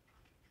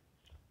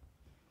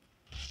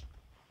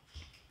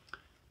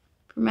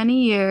 For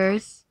many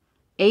years,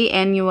 A.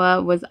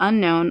 annua was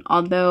unknown,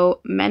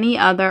 although many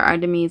other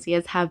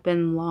Artemisias have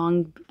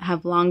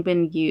long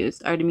been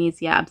used.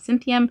 Artemisia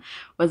absinthium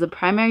was a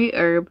primary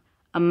herb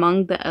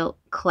among the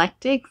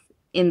eclectics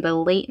in the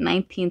late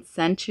 19th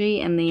century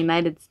in the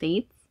United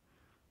States.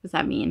 What does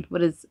that mean?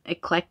 What is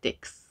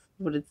eclectics?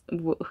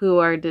 Who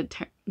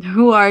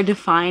are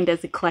defined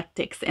as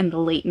eclectics in the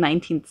late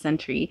 19th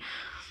century?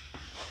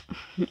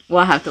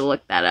 We'll have to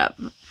look that up.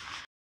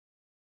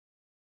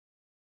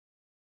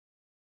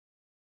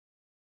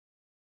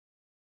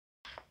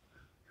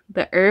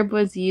 The herb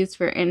was used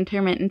for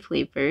intermittent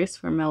fevers,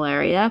 for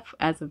malaria,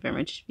 as a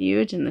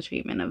vermifuge, in the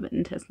treatment of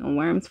intestinal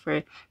worms,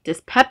 for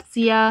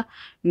dyspepsia,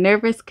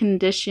 nervous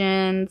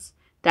conditions,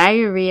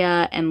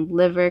 diarrhea, and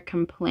liver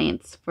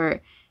complaints,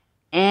 for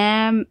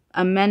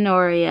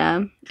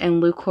amenorrhea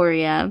and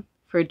leucorrhea,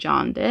 for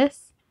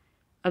jaundice.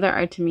 Other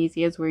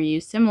Artemisias were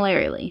used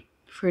similarly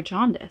for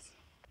jaundice.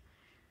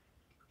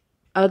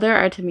 Other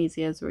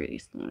Artemisias were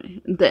used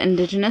similarly. The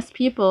indigenous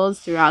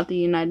peoples throughout the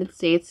United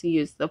States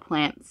used the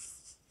plants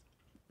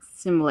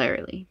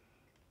similarly.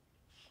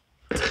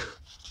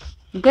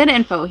 Good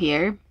info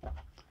here.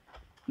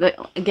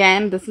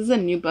 Again, this is a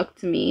new book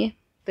to me.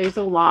 There's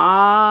a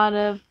lot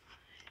of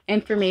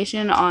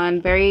information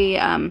on very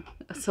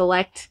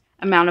select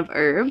amount of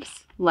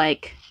herbs.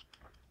 Like,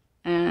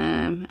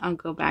 I'll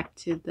go back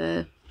to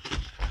the...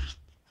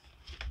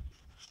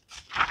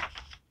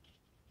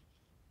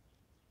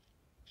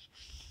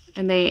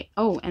 And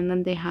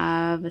then they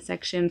have a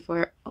section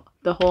for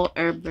the whole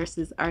herb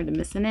versus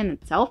Artemisinin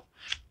itself.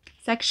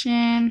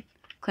 Section,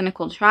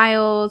 clinical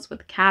trials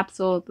with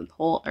capsules, with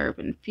whole herb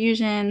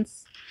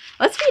infusions.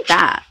 Let's read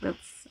that.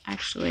 That's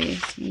actually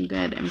some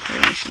good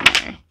information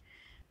there.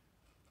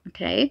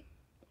 Okay.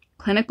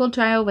 Clinical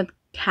trial with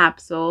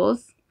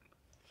capsules.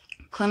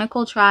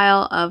 Clinical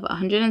trial of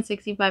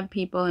 165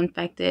 people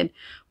infected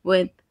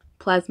with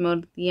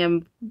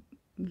Plasmodium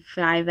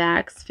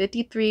vivax.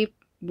 53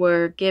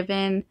 were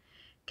given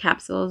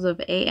capsules of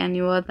A.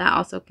 annua that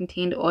also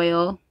contained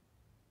oil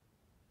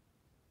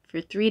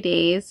for 3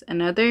 days.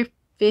 Another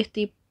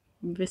 50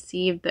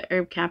 received the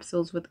herb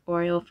capsules with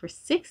oil for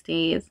 6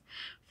 days.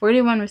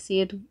 41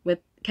 received with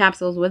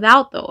capsules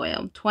without the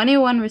oil.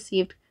 21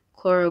 received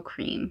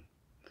chloroquine.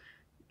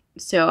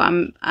 So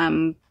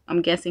I'm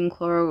guessing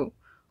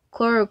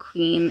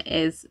chloroquine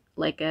is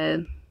like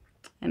an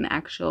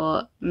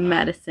actual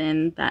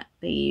medicine that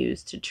they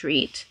use to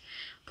treat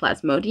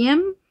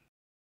Plasmodium.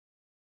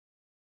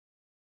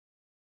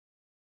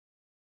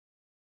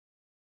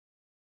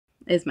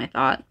 Is my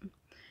thought.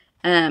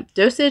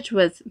 Dosage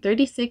was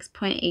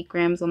 36.8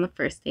 grams on the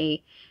first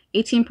day,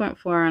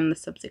 18.4 on the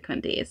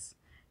subsequent days.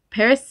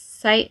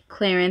 Parasite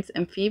clearance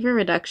and fever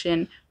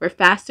reduction were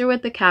faster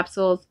with the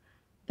capsules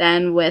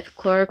than with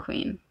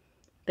chloroquine.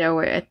 There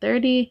was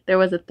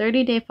a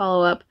 30-day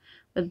follow-up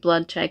with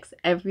blood checks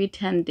every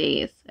 10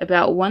 days.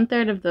 About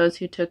 1/3 of those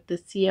who took the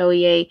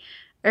COEA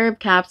herb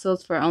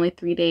capsules for only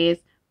 3 days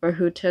or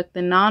who took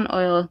the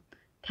non-oil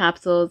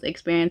capsules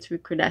experienced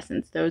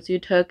recrudescence. Those who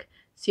took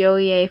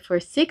COEA for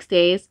 6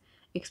 days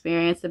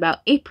experienced about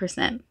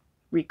 8%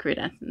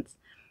 recrudescence.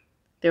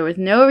 There was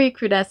no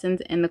recrudescence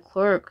in the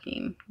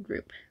chloroquine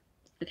group.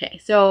 Okay,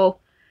 so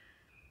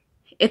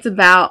it's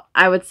about,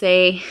 I would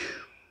say,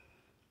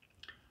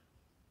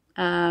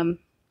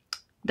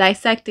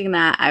 dissecting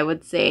that, I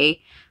would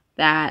say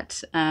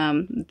that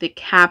the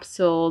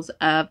capsules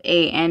of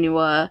A.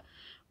 annua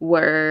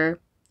were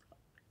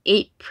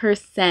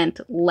 8%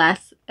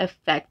 less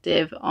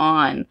effective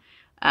on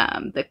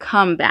the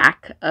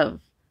comeback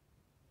of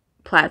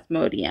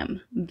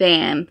Plasmodium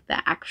than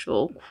the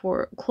actual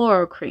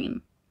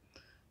chloroquine.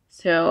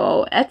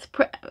 So that's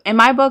in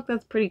my book,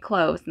 that's pretty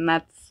close, and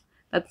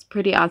that's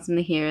pretty awesome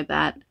to hear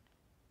that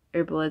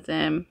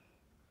herbalism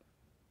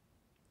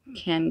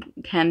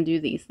can do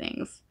these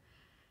things.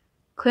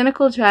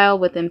 Clinical trial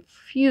with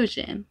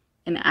infusion.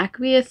 An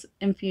aqueous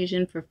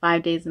infusion for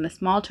 5 days in a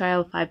small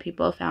trial of 5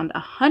 people found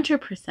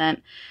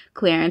 100%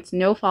 clearance.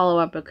 No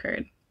follow-up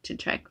occurred to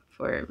check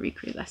for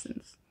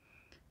recrudescence.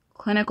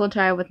 Clinical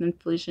trial with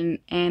infusion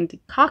and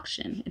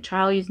decoction. A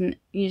trial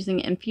using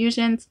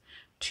infusions,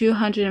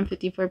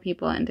 254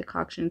 people, and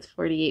decoctions,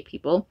 48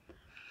 people,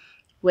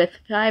 with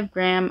 5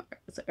 grams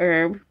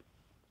herb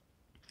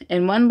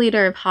and 1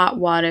 liter of hot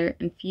water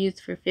infused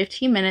for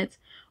 15 minutes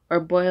or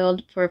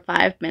boiled for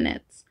 5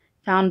 minutes.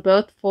 Found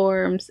both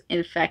forms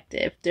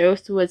effective.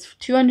 Dose was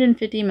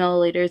 250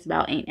 milliliters,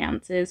 about 8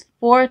 ounces,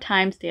 4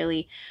 times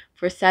daily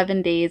for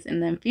 7 days in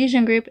the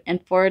infusion group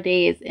and 4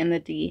 days in the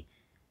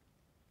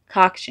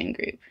decoction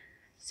group.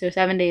 So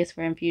 7 days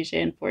for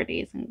infusion, 4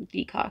 days in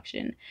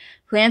decoction.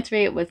 Clearance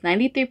rate was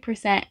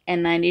 93%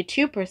 and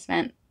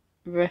 92%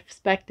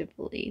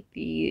 respectively.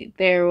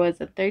 There was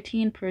a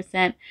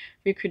 13%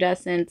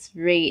 recrudescence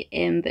rate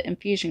in the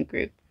infusion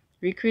group.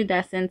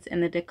 Recrudescence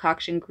in the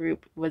decoction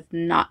group was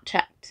not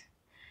checked.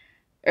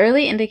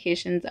 Early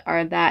indications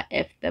are that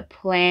if the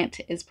plant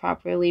is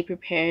properly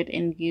prepared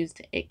and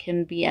used, it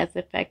can be as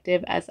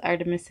effective as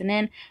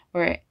artemisinin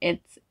or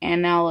its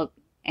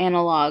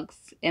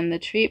analogs in the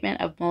treatment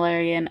of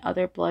malaria and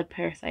other blood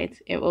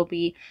parasites. It will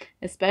be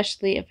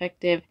especially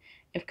effective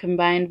if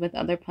combined with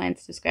other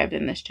plants described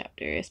in this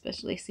chapter,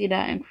 especially Sida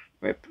and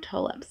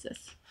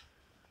Cryptolepis.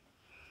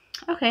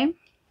 Okay,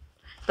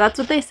 that's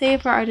what they say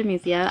for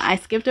Artemisia. I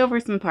skipped over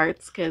some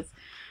parts because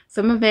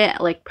some of it,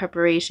 like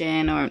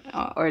preparation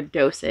or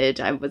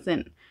dosage, I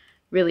wasn't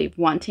really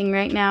wanting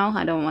right now.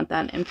 I don't want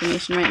that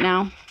information right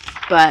now,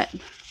 but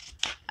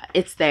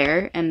it's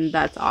there, and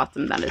that's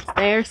awesome that it's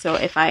there. So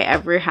if I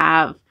ever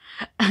have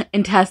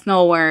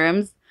intestinal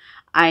worms,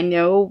 I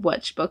know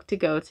which book to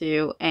go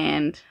to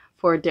and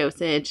for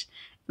dosage,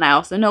 and I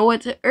also know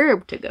what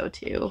herb to go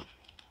to.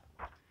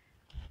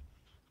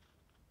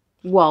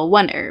 Well,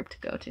 one herb to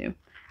go to.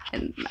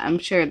 And I'm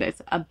sure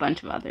there's a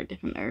bunch of other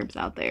different herbs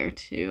out there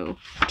to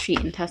treat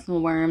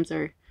intestinal worms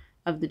or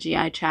of the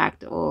GI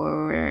tract,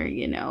 or,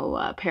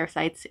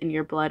 parasites in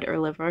your blood or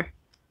liver.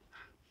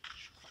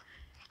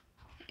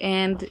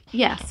 And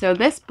yeah, so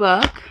this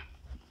book,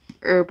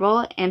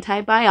 Herbal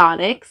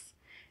Antibiotics,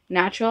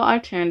 Natural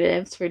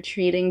Alternatives for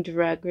Treating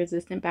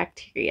Drug-Resistant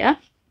Bacteria,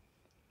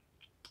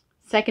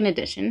 2nd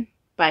edition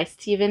by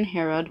Stephen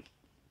Harold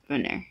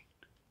Booner.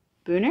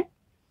 Booner?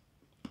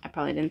 I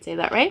probably didn't say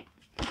that right.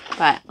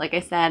 But like I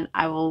said,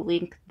 I will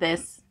link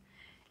this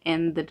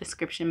in the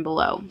description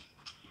below.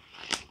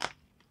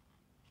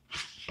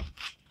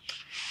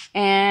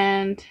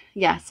 And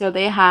yeah, so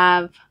they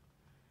have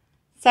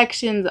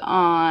sections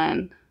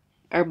on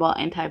herbal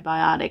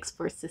antibiotics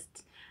for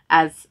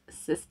as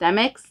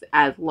systemics,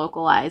 as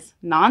localized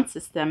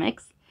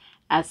non-systemics,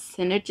 as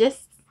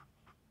synergists,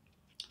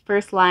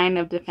 first line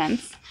of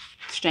defense,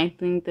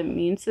 strengthening the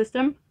immune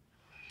system,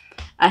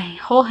 a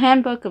whole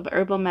handbook of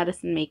herbal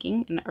medicine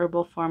making, and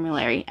herbal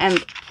formulary. And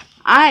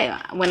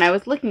when I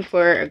was looking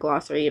for a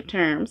glossary of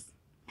terms,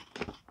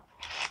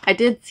 I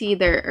did see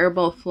their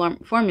herbal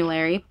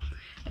formulary.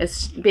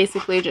 It's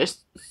basically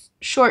just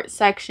short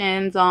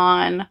sections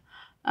on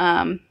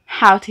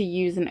how to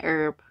use an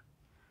herb.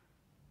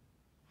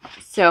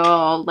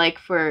 So, like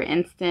for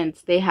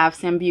instance, they have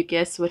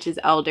sambucus, which is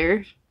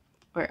elder,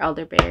 or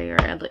elderberry, or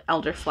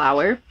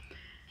elderflower.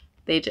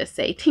 They just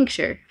say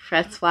tincture,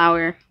 fresh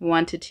flower,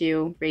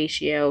 1:2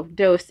 ratio,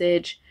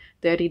 dosage,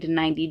 30 to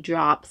 90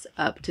 drops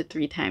up to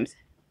 3 times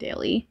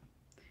daily.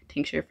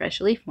 Tincture,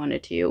 fresh leaf,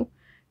 1:2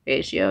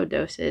 ratio,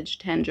 dosage,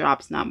 10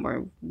 drops, not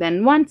more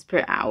than once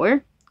per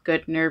hour.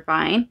 Good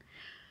nervine.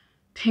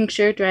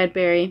 Tincture, dried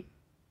berry,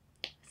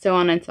 so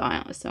on and so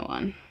on and so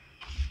on.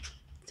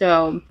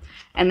 So,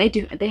 and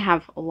they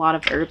have a lot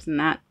of herbs in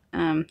that.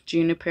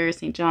 Juniper,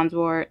 St. John's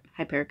wort,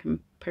 Hypericum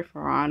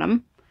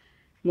perforatum,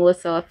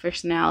 Melissa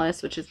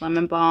officinalis, which is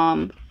lemon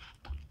balm.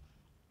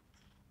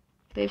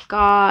 They've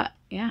got,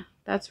 yeah,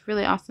 that's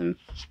really awesome.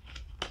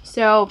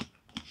 So,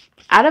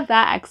 out of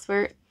that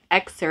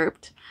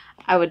excerpt,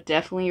 I would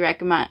definitely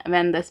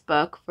recommend this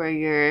book for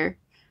your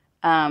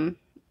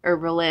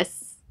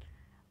herbalist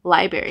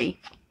library.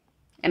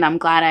 And I'm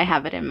glad I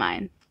have it in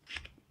mind.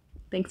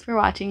 Thanks for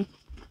watching.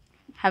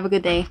 Have a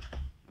good day.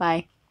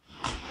 Bye.